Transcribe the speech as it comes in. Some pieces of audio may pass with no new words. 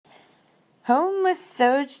Home with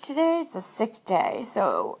Soj today. It's a sick day,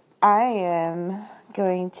 so I am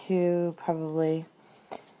going to probably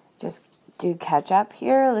just do catch up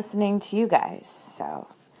here listening to you guys. So,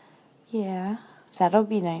 yeah, that'll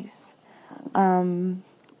be nice. There's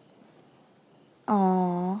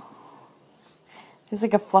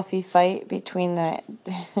like a fluffy fight between the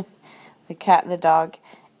the cat and the dog,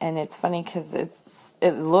 and it's funny because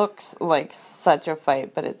it looks like such a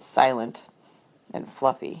fight, but it's silent and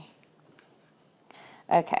fluffy.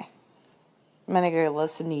 Okay. I'm gonna go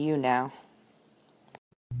listen to you now.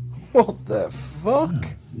 What the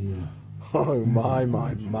fuck? Oh my.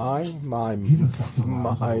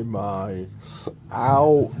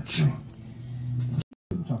 Ouch.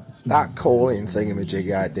 That calling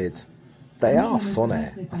thingamajig I did, they are funny.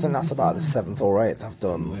 I think that's about the 7th or 8th I've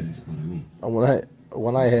done. And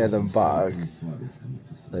when I hear them back,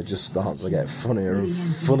 they just start to get funnier and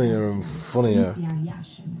funnier and funnier.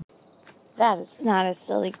 That is not a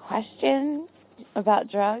silly question about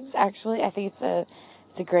drugs. Actually, I think it's a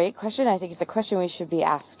great question. I think it's a question we should be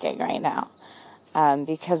asking right now,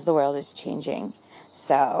 because the world is changing.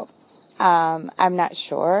 So, I'm not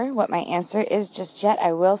sure what my answer is just yet.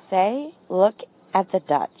 I will say, look at the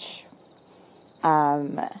Dutch.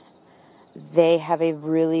 They have a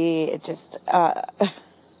really just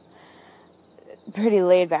pretty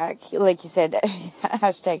laid back, like you said,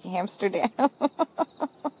 hashtag Amsterdam.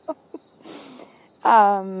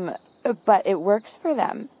 But it works for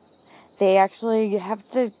them. They actually have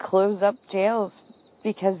to close up jails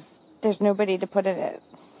because there's nobody to put in it.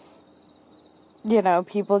 You know,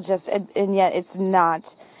 people just, and yet it's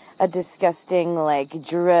not a disgusting, like,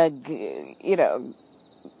 drug,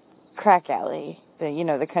 crack alley.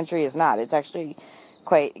 The country is not. It's actually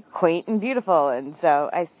quite quaint and beautiful. And so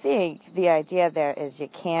I think the idea there is you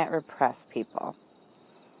can't repress people.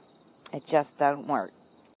 It just doesn't work.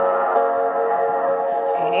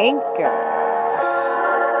 Anchor.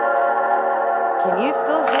 Can you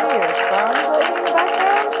still hear your song playing in the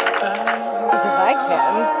background? Because I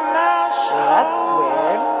can. That's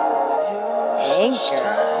weird.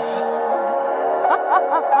 Anchor.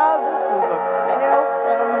 This is a video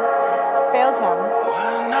from Failtown.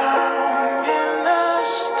 When I'm in the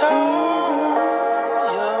storm,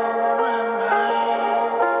 you're in mine.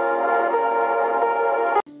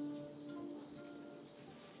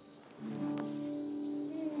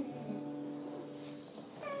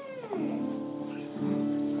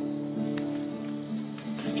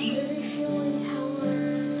 Refueling tower.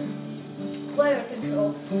 Weather control.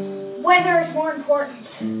 Weather is more important.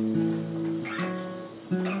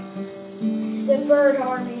 The bird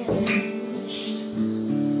army is unleashed.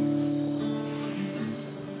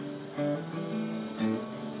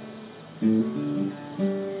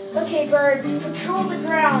 Okay, birds, patrol the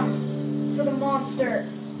ground for the monster.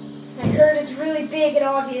 I heard it's really big and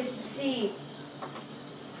obvious to see.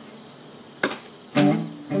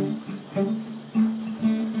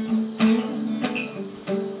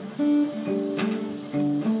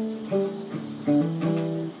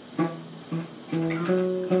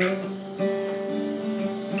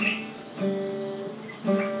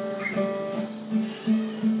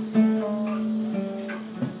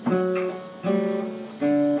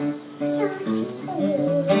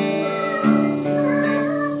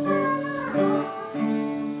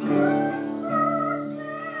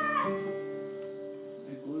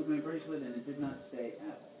 And it did not stay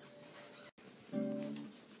out.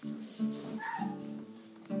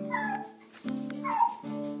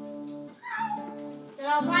 Then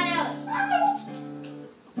I'll find out.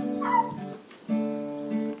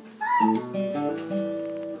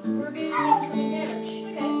 Reducing cooking damage.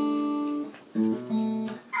 Okay.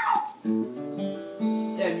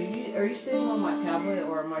 Dad, are you sitting on my tablet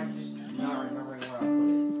or am I just not remembering where I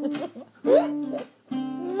put it?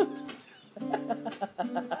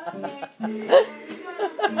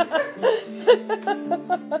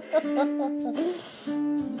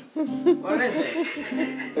 What is it?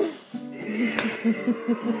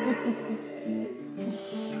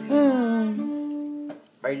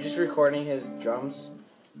 Are you just recording his drums?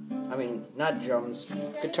 I mean, not drums,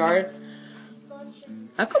 guitar?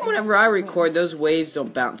 How come whenever I record, those waves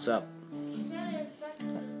don't bounce up? She said it's such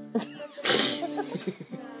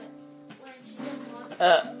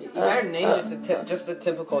You better name this just a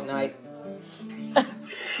typical night.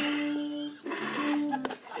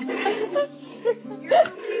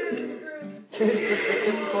 It's just a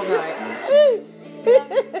typical night.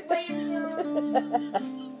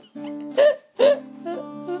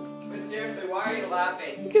 But seriously, why are you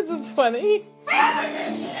laughing? Because it's funny.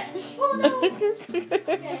 Oh no!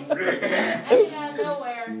 Okay. I came out of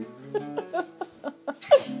nowhere.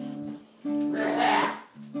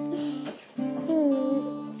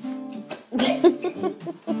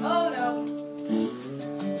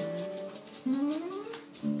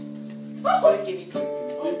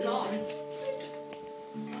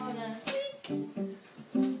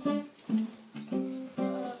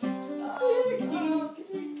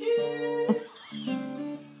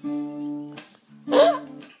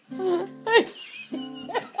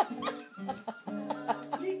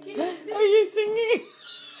 Are you singing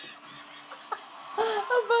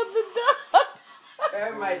about the dog?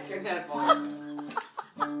 Everybody turn that volume.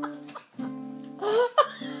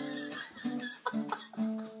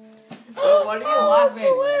 Well, what are you laughing?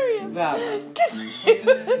 Hilarious. About?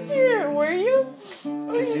 Were you?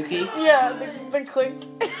 Kazuki? Yeah, the click.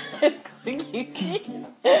 It's clicky.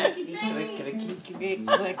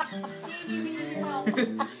 Click.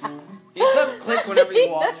 He does click whenever he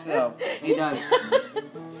walks, though. He does.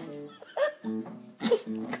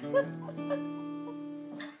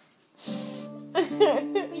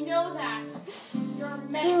 We know that. You're a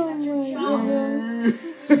medic, that's your job.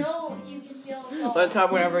 We know you can feel it all. One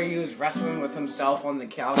time, whenever he was wrestling with himself on the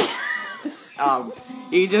couch,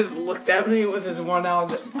 he just looked at me with his one eye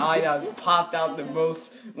that was popped out the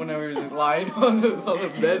most whenever he was lying on the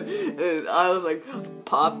bed. And I was like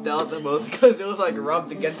popped out the most because it was like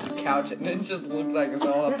rubbed against the couch and it just looked like it's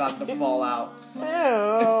all about to fall out.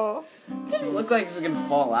 Ew. It didn't look like it was gonna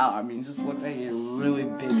fall out. I mean, it just looked like a really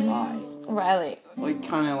big eye. Riley. Like,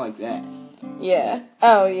 kind of like that. Yeah.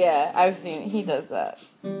 Oh, yeah. I've seen. He does that.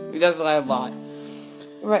 He does that a lot.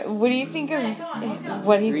 Right. What do you think of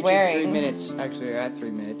what he's Reaching wearing? 3 minutes. Actually, we're at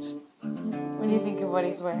 3 minutes. What do you think of what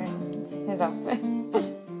he's wearing? His outfit.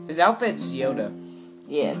 His outfit's Yoda.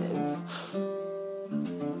 Yeah, it is.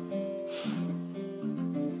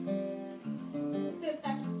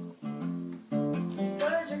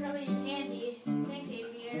 Birds are coming in handy. Thanks,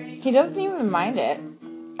 Aviary. He doesn't even mind it.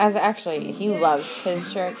 As actually, he loves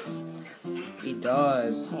his shirts. He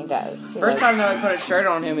does. He does. He First loves- time that I put a shirt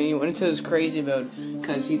on him, and he went into this crazy mode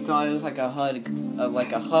because he thought it was like a hug that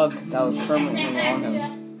was permanently on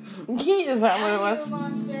him. Is that what it was?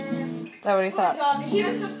 Monster. Is that what he Oh my thought? god, he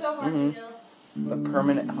was so hard Mhm. to kill. A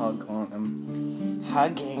permanent hug on him.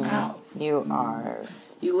 Hugging. You are.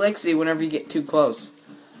 He licks you whenever you get too close.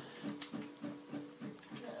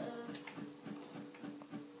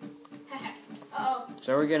 Uh-oh.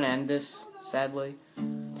 So we're gonna end this, sadly.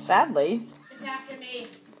 Sadly. It's after me.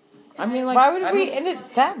 I mean, like, Why would I we don't- end it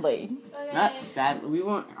sadly? Okay. Not sadly. We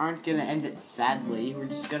aren't gonna end it sadly. We're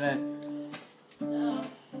just gonna.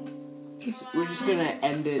 We're just gonna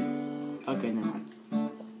end it. Okay, never mind.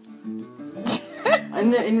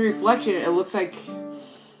 And in reflection, it looks like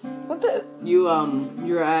What the?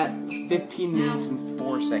 you're at 15 minutes and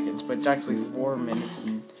 4 seconds, but it's actually 4 minutes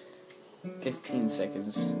and 15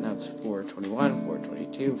 seconds. Now it's 4:21,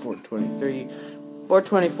 4:22, 4:23,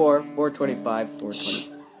 4:24, 4:25, 4:20.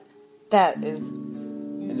 That is.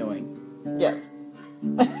 Annoying. Yes.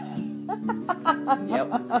 Yep.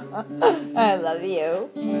 I love you.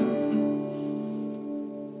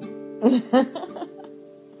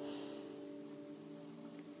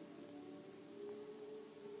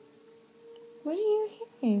 What are you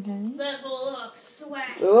hearing, honey? Level up,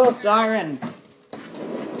 swag. The little siren.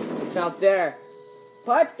 It's out there.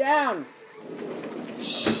 Pipe down.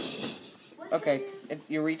 Okay,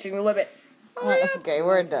 you're reaching the limit. Okay,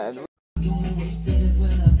 we're done.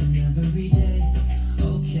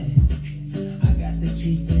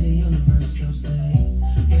 Keys to the universe, so stay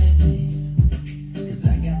with me. 'Cause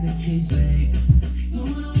I got the keys, babe.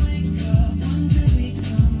 Don't wanna wake up one day we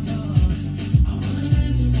tumble. I wanna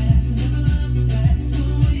live fast, never look back. So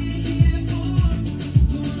what are you here for?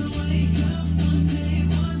 Don't wanna wake up one day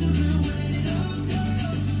wondering where it all go.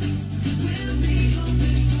 'Cause we'll be home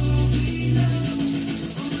before we know.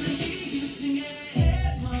 I wanna hear you sing it.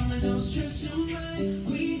 Hey, mama, don't stress your mind.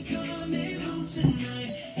 We coming home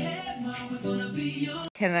tonight. Hey, mama, we're gonna be young.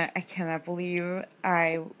 I cannot believe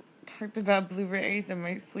I talked about blueberries in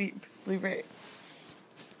my sleep. Blueberry.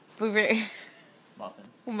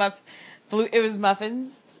 Muffins. It was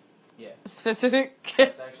muffins. Yeah. Specific.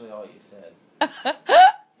 That's actually all you said. But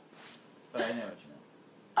I know what you meant.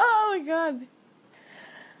 Oh my god.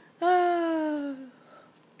 Ah,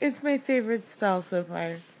 it's my favorite spell so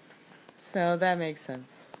far. So that makes sense.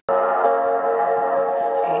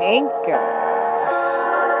 Anchor.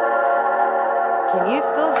 Can you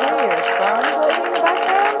still hear your song playing in the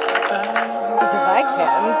background?